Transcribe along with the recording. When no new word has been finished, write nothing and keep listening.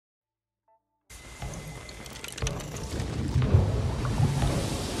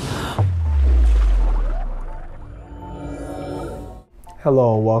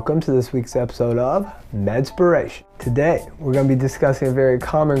Hello and welcome to this week's episode of MEDspiration. Today, we're going to be discussing a very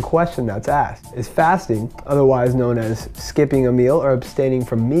common question that's asked. Is fasting, otherwise known as skipping a meal or abstaining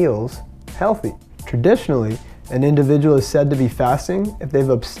from meals, healthy? Traditionally, an individual is said to be fasting if they've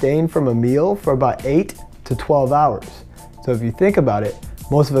abstained from a meal for about 8 to 12 hours. So if you think about it,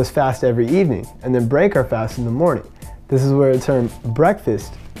 most of us fast every evening and then break our fast in the morning. This is where the term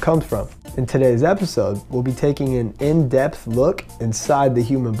breakfast comes from. In today's episode, we'll be taking an in-depth look inside the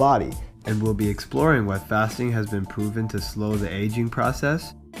human body, and we'll be exploring why fasting has been proven to slow the aging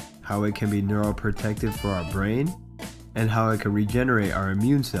process, how it can be neuroprotective for our brain, and how it can regenerate our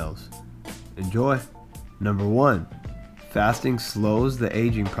immune cells. Enjoy! Number 1. Fasting slows the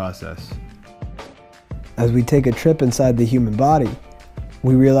aging process. As we take a trip inside the human body,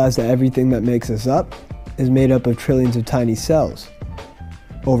 we realize that everything that makes us up is made up of trillions of tiny cells.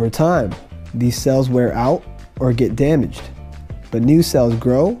 Over time, these cells wear out or get damaged, but new cells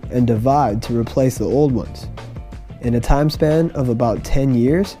grow and divide to replace the old ones. In a time span of about 10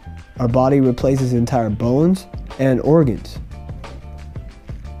 years, our body replaces entire bones and organs.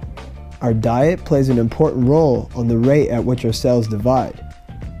 Our diet plays an important role on the rate at which our cells divide.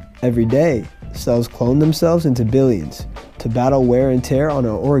 Every day, cells clone themselves into billions to battle wear and tear on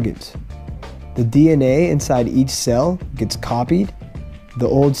our organs. The DNA inside each cell gets copied, the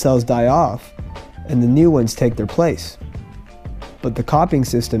old cells die off, and the new ones take their place. But the copying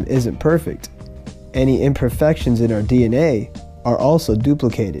system isn't perfect. Any imperfections in our DNA are also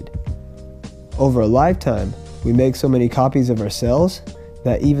duplicated. Over a lifetime, we make so many copies of ourselves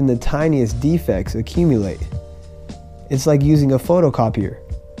that even the tiniest defects accumulate. It's like using a photocopier.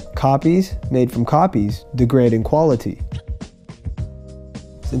 Copies made from copies degrade in quality.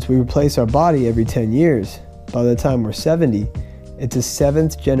 Since we replace our body every 10 years, by the time we're 70, it's a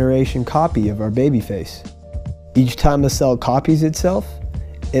 7th generation copy of our baby face. Each time a cell copies itself,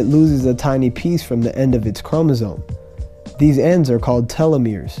 it loses a tiny piece from the end of its chromosome. These ends are called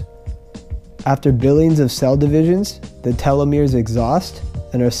telomeres. After billions of cell divisions, the telomeres exhaust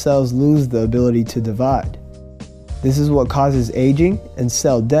and our cells lose the ability to divide. This is what causes aging and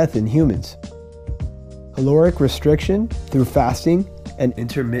cell death in humans. Caloric restriction through fasting and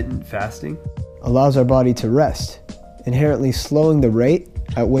intermittent fasting allows our body to rest, inherently slowing the rate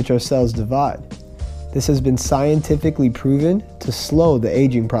at which our cells divide. This has been scientifically proven to slow the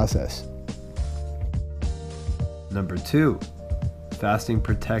aging process. Number 2. Fasting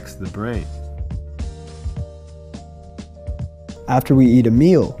protects the brain. After we eat a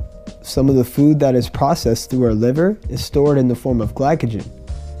meal, some of the food that is processed through our liver is stored in the form of glycogen.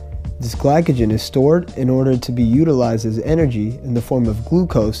 This glycogen is stored in order to be utilized as energy in the form of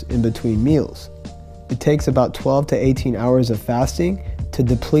glucose in between meals. It takes about 12 to 18 hours of fasting to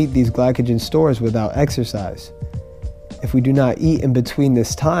deplete these glycogen stores without exercise. If we do not eat in between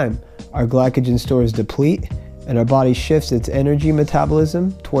this time, our glycogen stores deplete and our body shifts its energy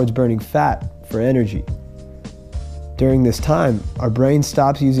metabolism towards burning fat for energy. During this time, our brain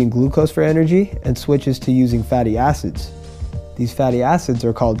stops using glucose for energy and switches to using fatty acids. These fatty acids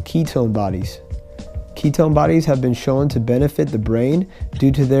are called ketone bodies. Ketone bodies have been shown to benefit the brain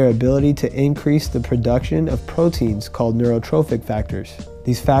due to their ability to increase the production of proteins called neurotrophic factors.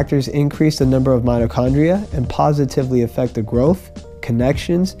 These factors increase the number of mitochondria and positively affect the growth,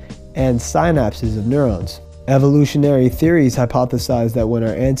 connections, and synapses of neurons. Evolutionary theories hypothesize that when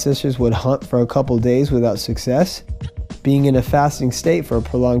our ancestors would hunt for a couple days without success, being in a fasting state for a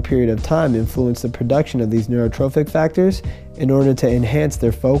prolonged period of time influenced the production of these neurotrophic factors in order to enhance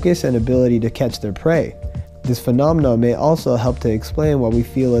their focus and ability to catch their prey. This phenomenon may also help to explain why we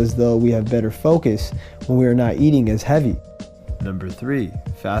feel as though we have better focus when we are not eating as heavy. Number 3.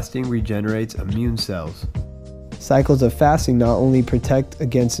 Fasting regenerates immune cells. Cycles of fasting not only protect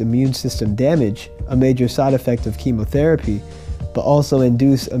against immune system damage, a major side effect of chemotherapy, but also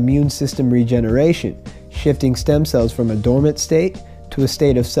induce immune system regeneration, shifting stem cells from a dormant state to a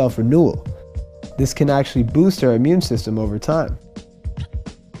state of self-renewal. This can actually boost our immune system over time.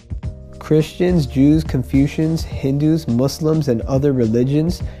 Christians, Jews, Confucians, Hindus, Muslims, and other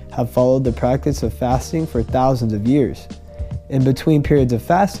religions have followed the practice of fasting for thousands of years. In between periods of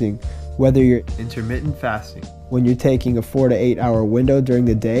fasting, whether you're intermittent fasting, when you're taking a 4 to 8 hour window during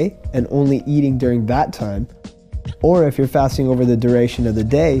the day and only eating during that time, or if you're fasting over the duration of the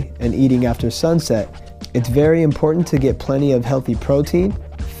day and eating after sunset, it's very important to get plenty of healthy protein,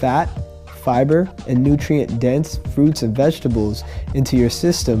 fat, fiber, and nutrient-dense fruits and vegetables into your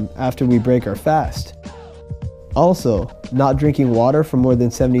system after we break our fast. Also, not drinking water for more than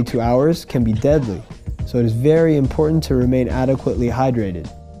 72 hours can be deadly, so it is very important to remain adequately hydrated.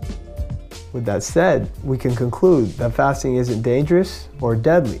 With that said, we can conclude that fasting isn't dangerous or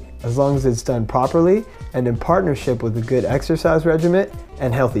deadly as long as it's done properly and in partnership with a good exercise regimen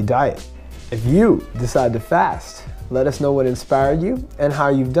and healthy diet. If you decide to fast, let us know what inspired you and how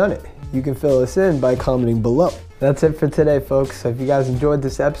you've done it. You can fill us in by commenting below. That's it for today, folks. So if you guys enjoyed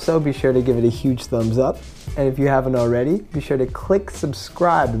this episode, be sure to give it a huge thumbs up. And if you haven't already, be sure to click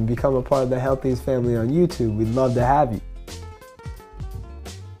subscribe and become a part of the Healthiest Family on YouTube. We'd love to have you.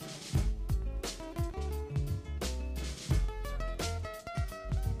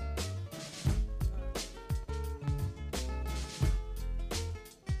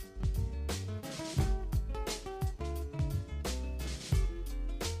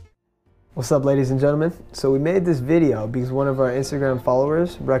 What's up, ladies and gentlemen? So we made this video because one of our Instagram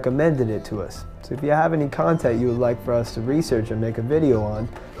followers recommended it to us. So if you have any content you would like for us to research and make a video on,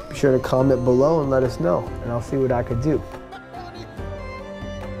 be sure to comment below and let us know, and I'll see what I could do.